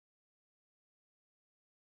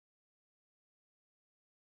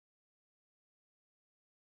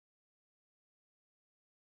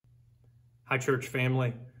Hi, church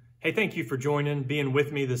family. Hey, thank you for being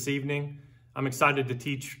with me this evening. I'm excited to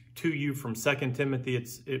teach to you from 2 Timothy.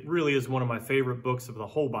 It really is one of my favorite books of the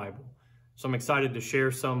whole Bible. So I'm excited to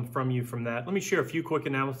share some from you from that. Let me share a few quick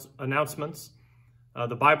announcements.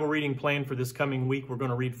 The Bible reading plan for this coming week, we're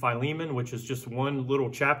going to read Philemon, which is just one little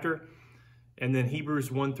chapter, and then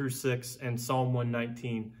Hebrews 1 through 6 and Psalm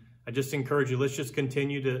 119. I just encourage you, let's just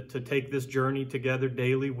continue to take this journey together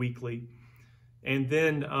daily, weekly. And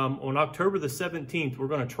then on October the 17th, we're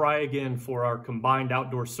going to try again for our combined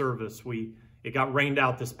outdoor service. It got rained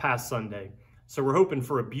out this past Sunday. So we're hoping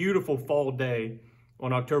for a beautiful fall day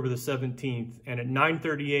on October the 17th. And at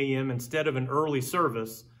 9:30 a.m., instead of an early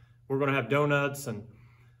service, we're going to have donuts and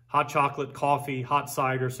hot chocolate, coffee, hot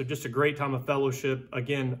cider. So just a great time of fellowship.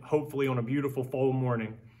 Again, hopefully on a beautiful fall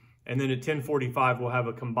morning. And then at 10:45, we'll have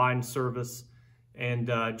a combined service.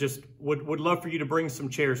 And just would love for you to bring some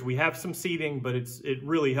chairs. We have some seating, but it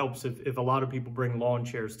really helps if a lot of people bring lawn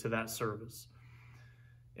chairs to that service.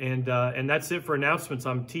 And that's it for announcements.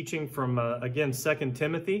 I'm teaching from, again, 2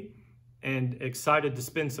 Timothy, and excited to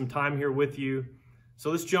spend some time here with you.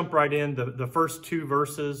 So let's jump right in. The first two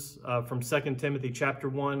verses from 2 Timothy chapter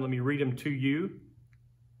 1, let me read them to you.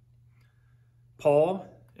 Paul,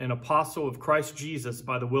 an apostle of Christ Jesus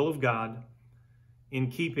by the will of God, in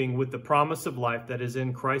keeping with the promise of life that is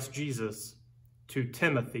in Christ Jesus, to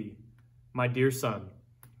Timothy, my dear son.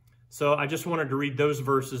 So I just wanted to read those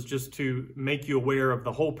verses just to make you aware of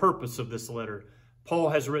the whole purpose of this letter. Paul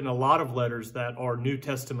has written a lot of letters that are New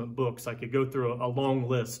Testament books. I could go through a long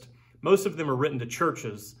list. Most of them are written to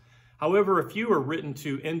churches. However, a few are written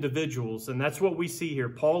to individuals, and that's what we see here.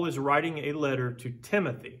 Paul is writing a letter to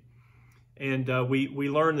Timothy. And we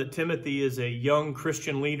learn that Timothy is a young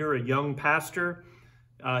Christian leader, a young pastor.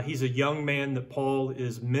 He's a young man that Paul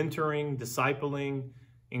is mentoring, discipling,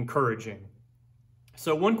 encouraging.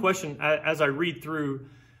 So one question, as I read through,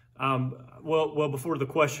 before the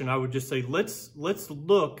question, I would just say, let's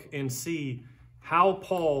look and see how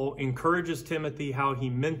Paul encourages Timothy, how he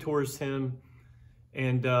mentors him,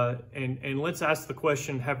 and let's ask the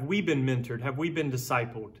question, have we been mentored? Have we been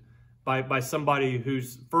discipled by somebody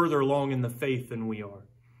who's further along in the faith than we are?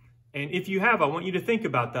 And if you have, I want you to think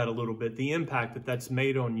about that a little bit, the impact that's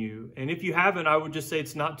made on you. And if you haven't, I would just say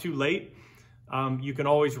it's not too late. You can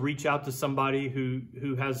always reach out to somebody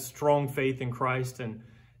who has strong faith in Christ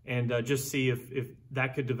and just see if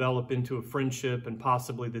that could develop into a friendship, and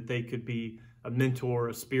possibly that they could be a mentor,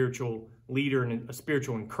 a spiritual leader, and a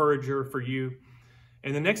spiritual encourager for you.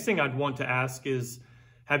 And the next thing I'd want to ask is,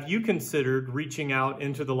 have you considered reaching out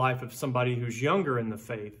into the life of somebody who's younger in the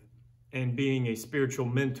faith and being a spiritual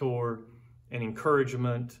mentor and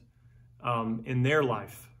encouragement in their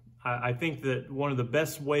life? I think that one of the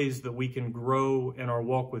best ways that we can grow in our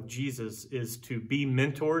walk with Jesus is to be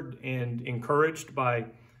mentored and encouraged by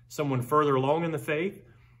someone further along in the faith,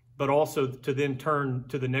 but also to then turn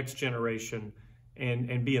to the next generation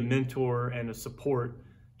and be a mentor and a support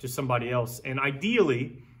to somebody else. And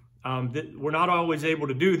ideally, we're not always able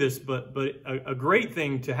to do this, but a great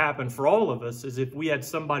thing to happen for all of us is if we had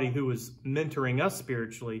somebody who was mentoring us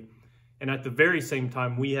spiritually, and at the very same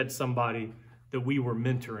time, we had somebody that we were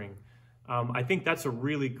mentoring. I think that's a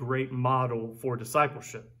really great model for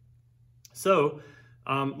discipleship. So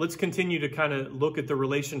let's continue to kind of look at the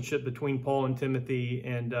relationship between Paul and Timothy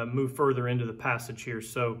and move further into the passage here.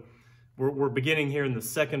 So we're beginning here in the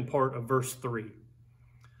second part of verse 3.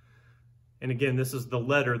 And again, this is the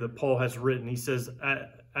letter that Paul has written. He says,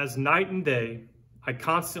 as night and day, I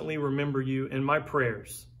constantly remember you in my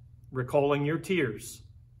prayers, recalling your tears.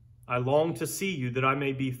 I long to see you that I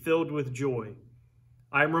may be filled with joy.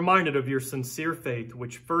 I am reminded of your sincere faith,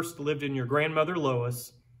 which first lived in your grandmother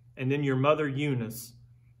Lois and in your mother Eunice,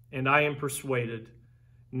 and I am persuaded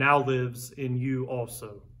now lives in you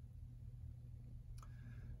also.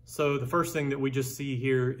 So the first thing that we just see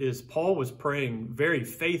here is Paul was praying very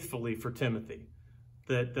faithfully for Timothy.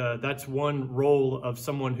 That's one role of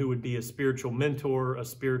someone who would be a spiritual mentor, a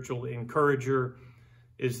spiritual encourager,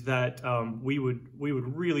 is that we would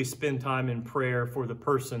really spend time in prayer for the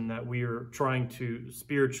person that we are trying to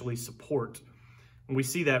spiritually support. And we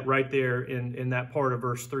see that right there in that part of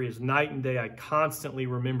verse 3 is night and day, I constantly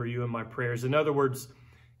remember you in my prayers. In other words,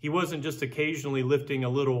 he wasn't just occasionally lifting a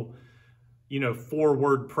little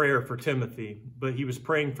 4-word prayer for Timothy, but he was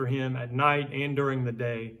praying for him at night and during the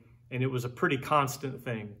day. And it was a pretty constant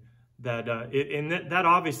thing that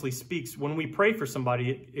obviously speaks, when we pray for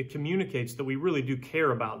somebody, it communicates that we really do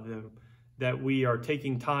care about them, that we are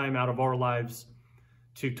taking time out of our lives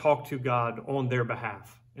to talk to God on their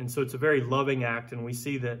behalf. And so it's a very loving act. And we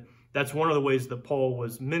see that that's one of the ways that Paul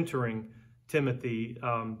was mentoring Timothy,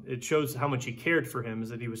 it shows how much he cared for him, is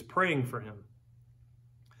that he was praying for him.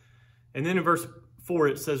 And then in verse 4,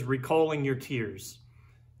 it says, recalling your tears.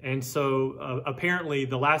 And so apparently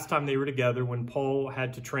the last time they were together, when Paul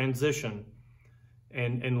had to transition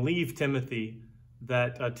and leave Timothy,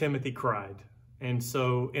 that Timothy cried. And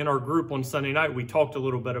so in our group on Sunday night, we talked a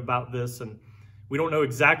little bit about this, and we don't know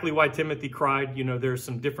exactly why Timothy cried. You know, there's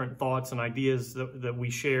some different thoughts and ideas that we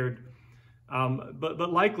shared.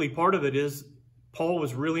 But likely part of it is Paul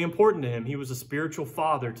was really important to him. He was a spiritual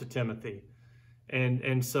father to Timothy.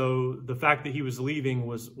 And so the fact that he was leaving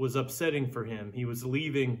was upsetting for him. He was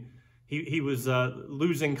leaving, he was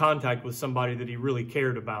losing contact with somebody that he really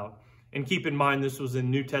cared about. And keep in mind, this was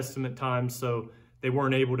in New Testament times, so they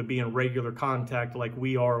weren't able to be in regular contact like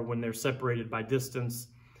we are when they're separated by distance.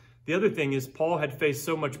 The other thing is Paul had faced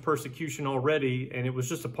so much persecution already, and it was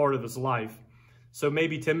just a part of his life. So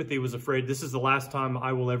maybe Timothy was afraid, this is the last time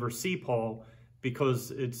I will ever see Paul,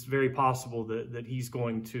 because it's very possible that he's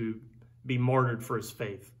going to be martyred for his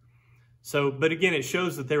faith. So, but again, it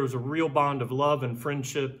shows that there was a real bond of love and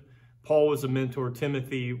friendship. Paul was a mentor.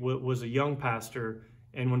 Timothy was a young pastor.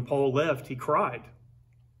 And when Paul left, he cried.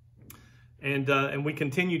 And we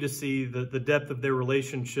continue to see the depth of their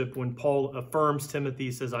relationship when Paul affirms Timothy.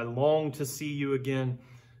 He says, I long to see you again.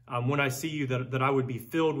 When I see you, that I would be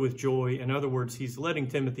filled with joy. In other words, he's letting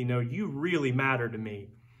Timothy know, you really matter to me.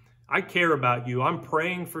 I care about you. I'm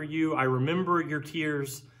praying for you. I remember your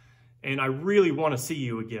tears. And I really want to see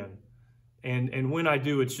you again. And when I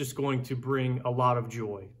do, it's just going to bring a lot of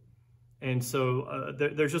joy. And so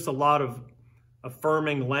there's just a lot of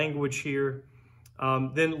affirming language here.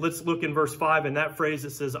 Then let's look in verse 5. In that phrase, it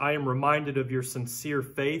says, I am reminded of your sincere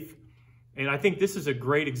faith. And I think this is a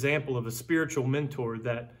great example of a spiritual mentor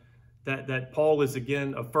that Paul is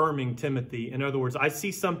again affirming Timothy. In other words, I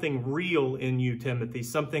see something real in you, Timothy,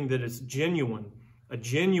 something that is genuine, a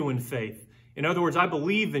genuine faith. In other words, I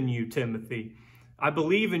believe in you, Timothy. I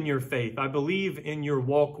believe in your faith. I believe in your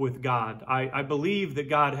walk with God. I believe that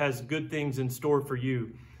God has good things in store for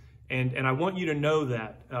you. And I want you to know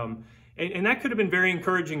that. And that could have been very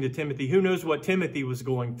encouraging to Timothy. Who knows what Timothy was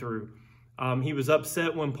going through? He was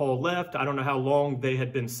upset when Paul left. I don't know how long they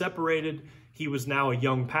had been separated. He was now a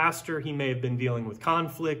young pastor. He may have been dealing with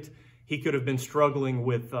conflict. He could have been struggling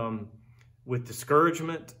with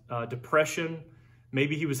discouragement, depression.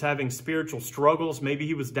 Maybe he was having spiritual struggles. Maybe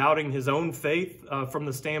he was doubting his own faith from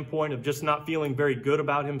the standpoint of just not feeling very good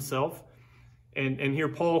about himself. And here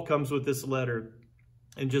Paul comes with this letter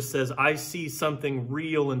and just says, I see something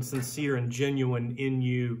real and sincere and genuine in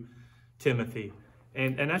you, Timothy.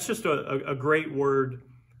 And that's just a great word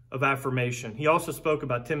of affirmation. He also spoke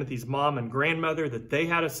about Timothy's mom and grandmother, that they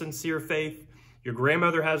had a sincere faith. Your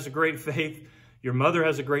grandmother has a great faith. Your mother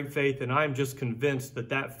has a great faith, and I'm just convinced that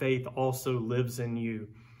that faith also lives in you.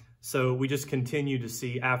 So we just continue to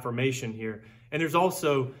see affirmation here. And there's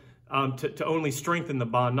also, to only strengthen the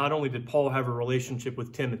bond, not only did Paul have a relationship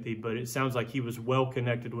with Timothy, but it sounds like he was well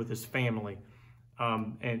connected with his family.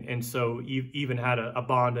 And so even had a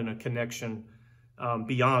bond and a connection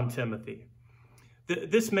beyond Timothy.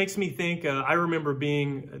 This makes me think, I remember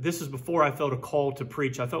this is before I felt a call to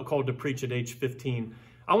preach. I felt called to preach at age 15.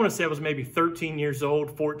 I want to say I was maybe 13 years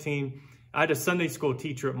old, 14. I had a Sunday school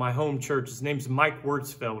teacher at my home church. His name's Mike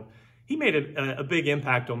Wurtzfeld. He made a big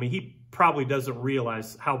impact on me. He probably doesn't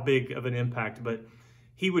realize how big of an impact, but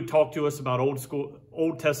he would talk to us about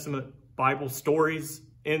Old Testament Bible stories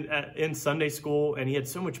in Sunday school, and he had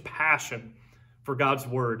so much passion for God's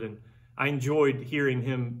word. And I enjoyed hearing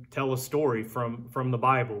him tell a story from the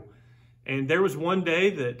Bible. And there was one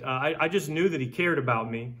day that I just knew that he cared about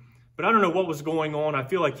me. But I don't know what was going on. I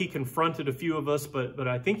feel like he confronted a few of us, but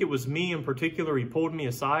I think it was me in particular. He pulled me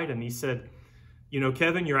aside and he said, you know,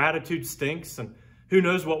 Kevin, your attitude stinks. And who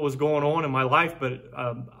knows what was going on in my life, but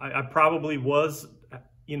I probably was,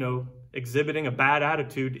 you know, exhibiting a bad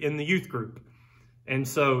attitude in the youth group. And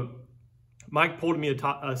so Mike pulled me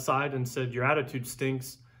aside and said, your attitude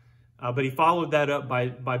stinks. But he followed that up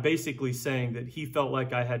by basically saying that he felt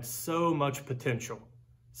like I had so much potential.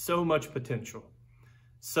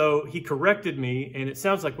 So he corrected me, and it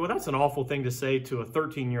sounds like, well, that's an awful thing to say to a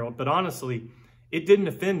 13-year-old, but honestly, it didn't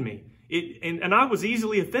offend me. And I was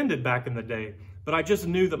easily offended back in the day, but I just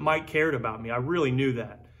knew that Mike cared about me. I really knew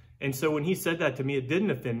that. And so when he said that to me, it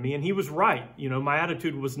didn't offend me, and he was right. You know, my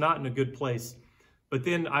attitude was not in a good place. But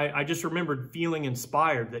then I just remembered feeling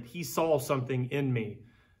inspired that he saw something in me,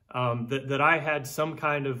 that I had some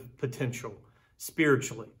kind of potential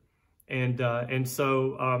spiritually. And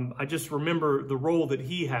so I just remember the role that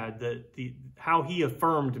he had, how he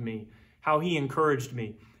affirmed me. how he encouraged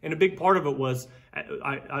me. And a big part of it was,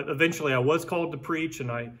 eventually I was called to preach,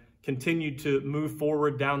 and I continued to move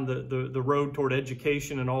forward down the road toward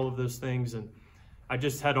education and all of those things. And I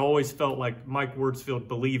just had always felt like Mike Wordsfield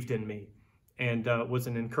believed in me and was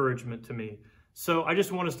an encouragement to me. So I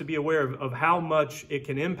just want us to be aware of how much it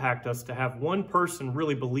can impact us to have one person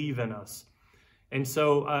really believe in us. And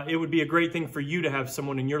so it would be a great thing for you to have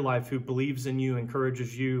someone in your life who believes in you,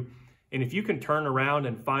 encourages you. And if you can turn around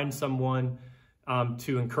and find someone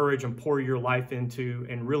to encourage and pour your life into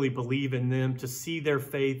and really believe in them, to see their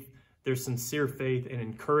faith, their sincere faith, and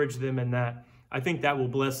encourage them in that, I think that will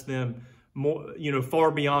bless them more,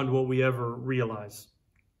 far beyond what we ever realize.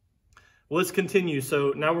 Well, let's continue.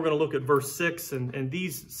 So now we're going to look at verse 6, and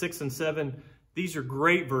these 6 and 7, these are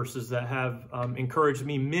great verses that have encouraged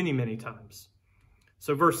me many, many times.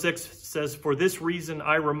 So verse 6 says, "For this reason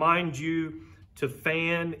I remind you to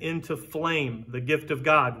fan into flame the gift of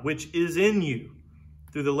God, which is in you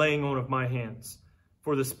through the laying on of my hands.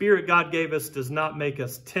 For the Spirit God gave us does not make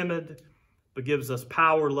us timid, but gives us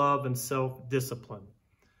power, love, and self-discipline."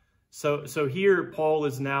 So here Paul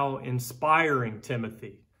is now inspiring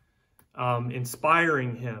Timothy,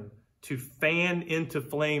 inspiring him to fan into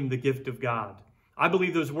flame the gift of God. I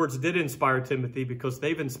believe those words did inspire Timothy because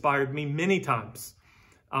they've inspired me many times.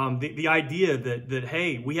 The idea that,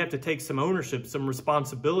 hey, we have to take some ownership, some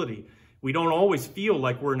responsibility. We don't always feel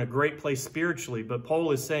like we're in a great place spiritually, but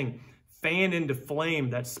Paul is saying, fan into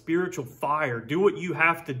flame that spiritual fire. Do what you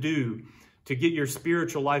have to do to get your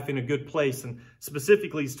spiritual life in a good place. And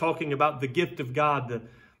specifically, he's talking about the gift of God,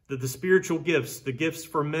 the spiritual gifts, the gifts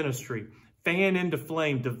for ministry. Fan into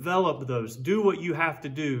flame, develop those. Do what you have to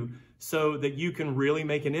do so that you can really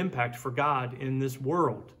make an impact for God in this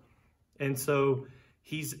world. And so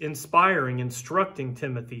he's instructing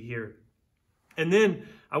Timothy here. And then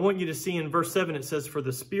I want you to see in verse 7, it says, "For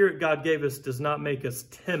the Spirit God gave us does not make us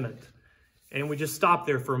timid." And we just stop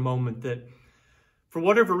there for a moment, that for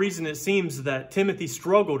whatever reason, it seems that Timothy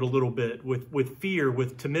struggled a little bit with fear,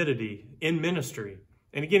 with timidity in ministry.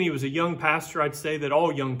 And again, he was a young pastor. I'd say that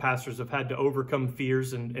all young pastors have had to overcome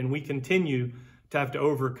fears, and we continue to have to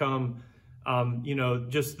overcome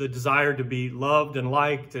just the desire to be loved and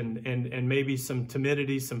liked, and maybe some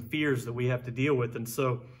timidity, some fears that we have to deal with. And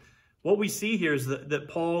so what we see here is that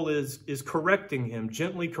Paul is correcting him,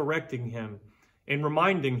 gently correcting him, and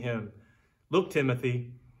reminding him, look,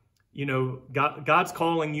 Timothy, God's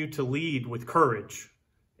calling you to lead with courage.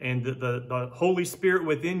 And the Holy Spirit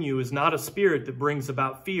within you is not a spirit that brings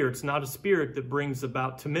about fear. It's not a spirit that brings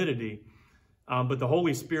about timidity. But the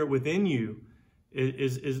Holy Spirit within you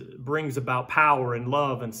brings about power and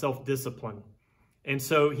love and self-discipline. And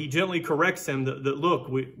so he gently corrects him that look,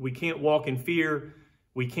 we can't walk in fear.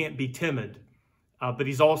 We can't be timid. But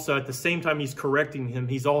he's also, at the same time he's correcting him,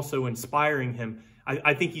 he's also inspiring him.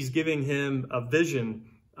 I think he's giving him a vision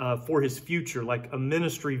for his future, like a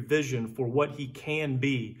ministry vision for what he can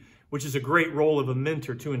be, which is a great role of a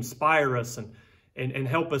mentor, to inspire us and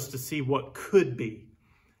help us to see what could be.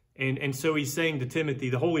 And so he's saying to Timothy,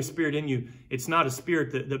 the Holy Spirit in you, it's not a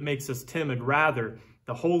spirit that makes us timid. Rather,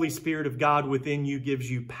 the Holy Spirit of God within you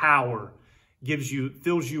gives you power,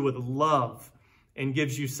 fills you with love, and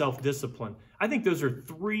gives you self-discipline. I think those are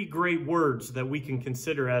three great words that we can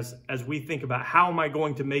consider as we think about, how am I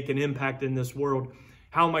going to make an impact in this world?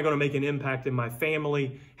 How am I going to make an impact in my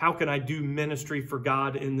family? How can I do ministry for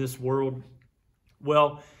God in this world?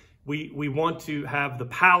 Well, we want to have the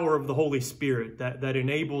power of the Holy Spirit that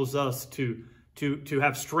enables us to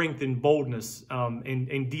have strength and boldness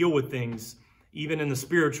and deal with things, even in the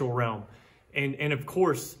spiritual realm. And of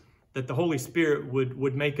course, that the Holy Spirit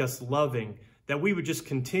would make us loving, that we would just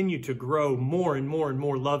continue to grow more and more and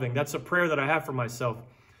more loving. That's a prayer that I have for myself.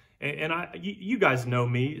 And you guys know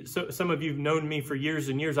me. So some of you have known me for years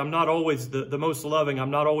and years. I'm not always the most loving.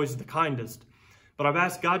 I'm not always the kindest. But I've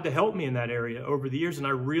asked God to help me in that area over the years, and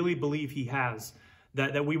I really believe he has.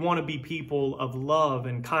 That we want to be people of love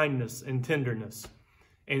and kindness and tenderness.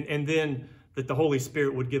 And then that the Holy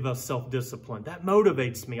Spirit would give us self-discipline. That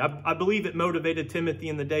motivates me. I believe it motivated Timothy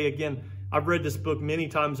in the day. Again, I've read this book many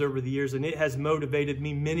times over the years, and it has motivated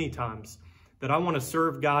me many times. That I want to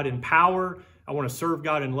serve God in power, I want to serve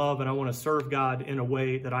God in love, and I want to serve God in a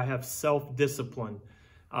way that I have self-discipline,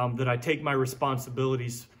 that I take my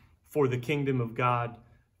responsibilities for the kingdom of God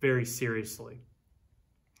very seriously.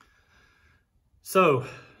 So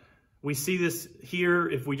we see this here,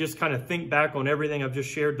 if we just kind of think back on everything I've just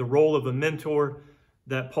shared, the role of a mentor,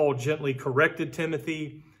 that Paul gently corrected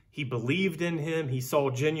Timothy. He believed in him. He saw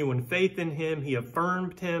genuine faith in him. He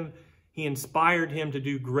affirmed him. He inspired him to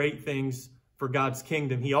do great things for God's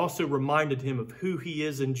kingdom, he also reminded him of who he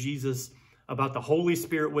is in Jesus, about the Holy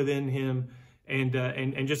Spirit within him, and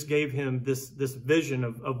just gave him this vision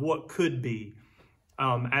of what could be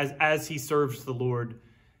as he serves the Lord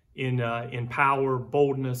in power,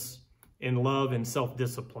 boldness, in love, and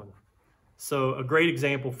self-discipline. So a great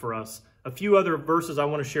example for us. A few other verses I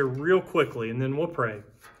want to share real quickly, and then we'll pray.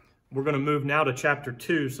 We're going to move now to chapter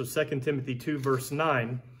 2, so 2 Timothy 2, verse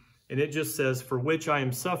 9, and it just says, "For which I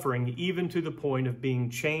am suffering, even to the point of being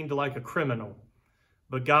chained like a criminal.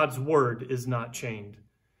 But God's word is not chained."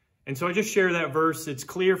 And so I just share that verse. It's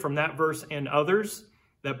clear from that verse and others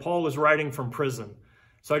that Paul is writing from prison.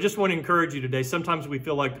 So I just want to encourage you today. Sometimes we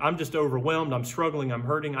feel like I'm just overwhelmed, I'm struggling, I'm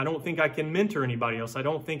hurting. I don't think I can mentor anybody else. I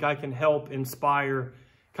don't think I can help, inspire,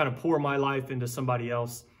 kind of pour my life into somebody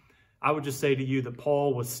else. I would just say to you that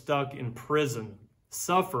Paul was stuck in prison,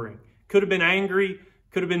 suffering. Could have been angry,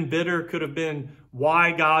 could have been bitter, could have been,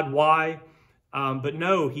 why, God, why? But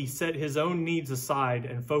no, he set his own needs aside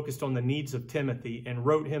and focused on the needs of Timothy and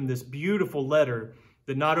wrote him this beautiful letter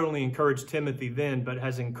that not only encouraged Timothy then, but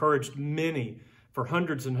has encouraged many for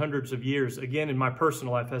hundreds and hundreds of years. Again, in my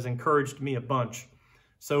personal life, has encouraged me a bunch.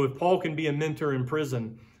 So if Paul can be a mentor in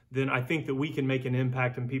prison, then I think that we can make an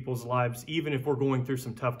impact in people's lives, even if we're going through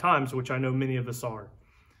some tough times, which I know many of us are.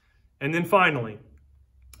 And then finally,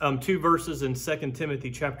 2 verses in 2 Timothy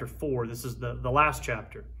chapter 4. This is the last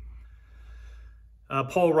chapter.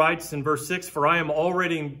 Paul writes in verse 6, "For I am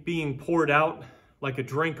already being poured out like a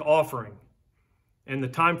drink offering, and the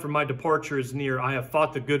time for my departure is near. I have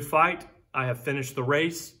fought the good fight. I have finished the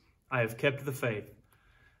race. I have kept the faith."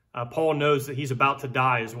 Paul knows that he's about to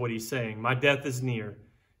die, is what he's saying. My death is near.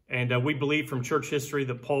 And we believe from church history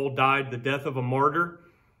that Paul died the death of a martyr.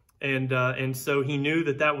 And so he knew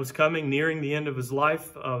that that was coming, nearing the end of his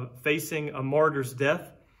life, facing a martyr's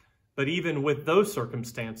death. But even with those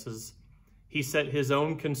circumstances, he set his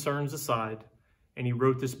own concerns aside, and he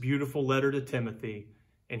wrote this beautiful letter to Timothy.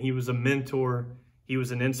 And he was a mentor. He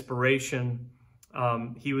was an inspiration.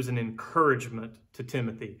 He was an encouragement to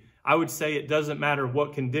Timothy. I would say it doesn't matter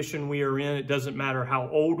what condition we are in. It doesn't matter how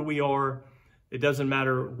old we are. It doesn't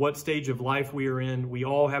matter what stage of life we are in. We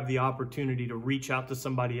all have the opportunity to reach out to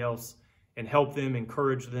somebody else and help them,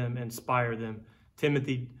 encourage them, inspire them.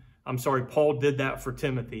 Paul did that for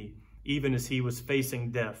Timothy, even as he was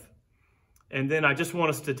facing death. And then I just want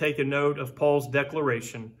us to take a note of Paul's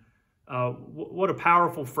declaration. What a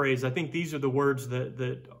powerful phrase. I think these are the words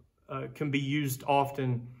that can be used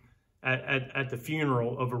often at the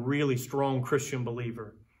funeral of a really strong Christian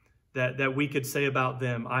believer. That we could say about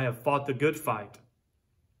them, "I have fought the good fight.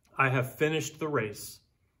 I have finished the race.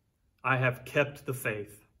 I have kept the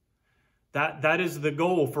faith." That is the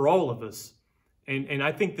goal for all of us. And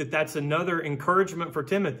I think that that's another encouragement for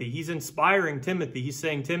Timothy. He's inspiring Timothy. He's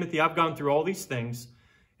saying, "Timothy, I've gone through all these things,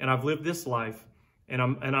 and I've lived this life, and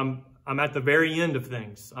I'm at the very end of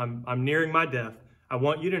things. I'm nearing my death. I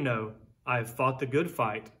want you to know I have fought the good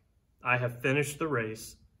fight. I have finished the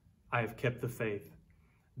race. I have kept the faith."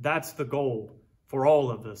 That's the goal for all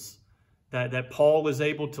of us, that Paul is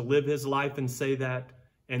able to live his life and say that,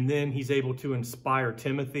 and then he's able to inspire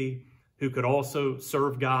Timothy, who could also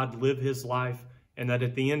serve God, live his life, and that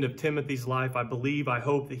at the end of Timothy's life, I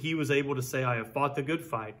hope that he was able to say, "I have fought the good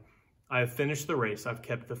fight. I have finished the race. I've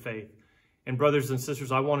kept the faith." And brothers and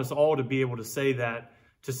sisters, I want us all to be able to say that,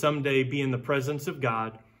 to someday be in the presence of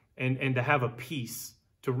God and to have a peace,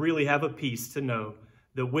 to really have a peace, to know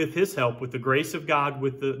that with his help, with the grace of God,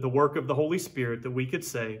 with the work of the Holy Spirit, that we could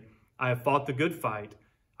say, "I have fought the good fight.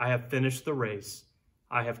 I have finished the race.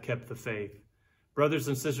 I have kept the faith." Brothers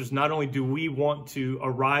and sisters, not only do we want to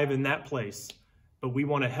arrive in that place, but we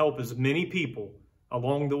want to help as many people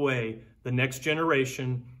along the way, the next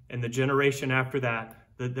generation and the generation after that,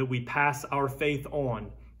 that we pass our faith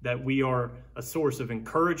on, that we are a source of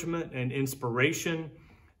encouragement and inspiration,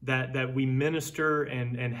 that we minister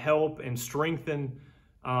and help and strengthen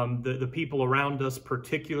the people around us,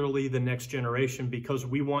 particularly the next generation, because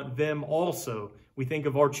we want them also. We think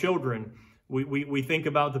of our children. We think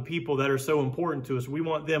about the people that are so important to us. We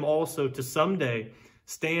want them also to someday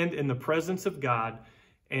stand in the presence of God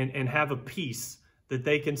and have a peace that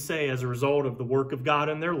they can say as a result of the work of God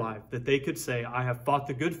in their life, that they could say, "I have fought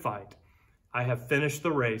the good fight. I have finished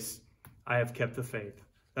the race. I have kept the faith."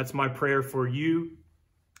 That's my prayer for you.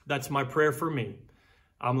 That's my prayer for me.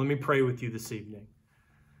 Let me pray with you this evening.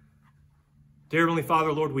 Dear Heavenly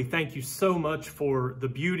Father, Lord, we thank you so much for the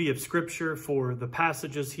beauty of Scripture, for the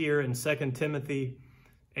passages here in 2 Timothy,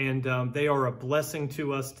 and they are a blessing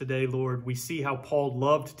to us today, Lord. We see how Paul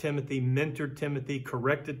loved Timothy, mentored Timothy,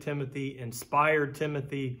 corrected Timothy, inspired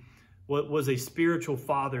Timothy, was a spiritual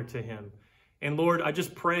father to him. And Lord, I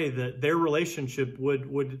just pray that their relationship would,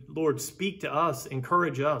 Lord, speak to us,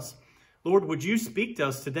 encourage us. Lord, would you speak to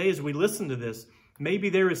us today as we listen to this? Maybe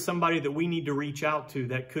there is somebody that we need to reach out to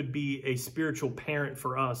that could be a spiritual parent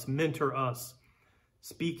for us, mentor us.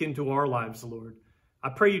 Speak into our lives, Lord. I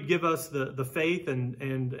pray you'd give us the faith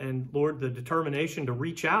and Lord, the determination to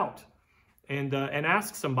reach out and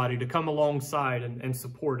ask somebody to come alongside and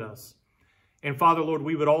support us. And Father, Lord,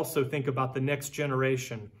 we would also think about the next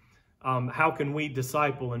generation. How can we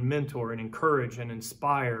disciple and mentor and encourage and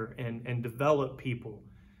inspire and develop people?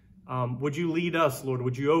 Would you lead us, Lord?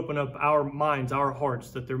 Would you open up our minds, our hearts,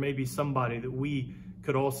 that there may be somebody that we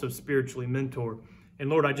could also spiritually mentor? And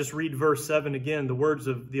Lord, I just read verse 7 again, the words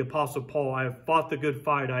of the Apostle Paul, I have fought the good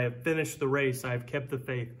fight, I have finished the race, I have kept the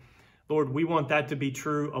faith. Lord, we want that to be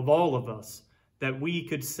true of all of us, that we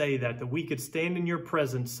could say that we could stand in your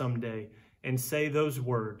presence someday and say those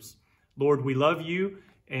words. Lord, we love you,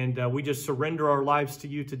 and we just surrender our lives to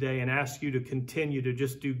you today and ask you to continue to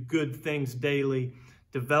just do good things daily,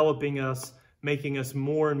 developing us, making us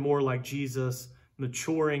more and more like Jesus,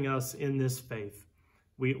 maturing us in this faith.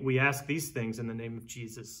 We ask these things in the name of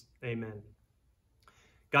Jesus. Amen.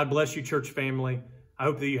 God bless you, church family. I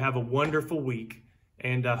hope that you have a wonderful week,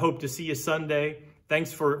 and I hope to see you Sunday.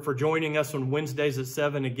 Thanks for joining us on Wednesdays at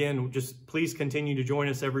 7. Again, just please continue to join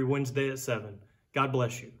us every Wednesday at 7. God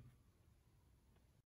bless you.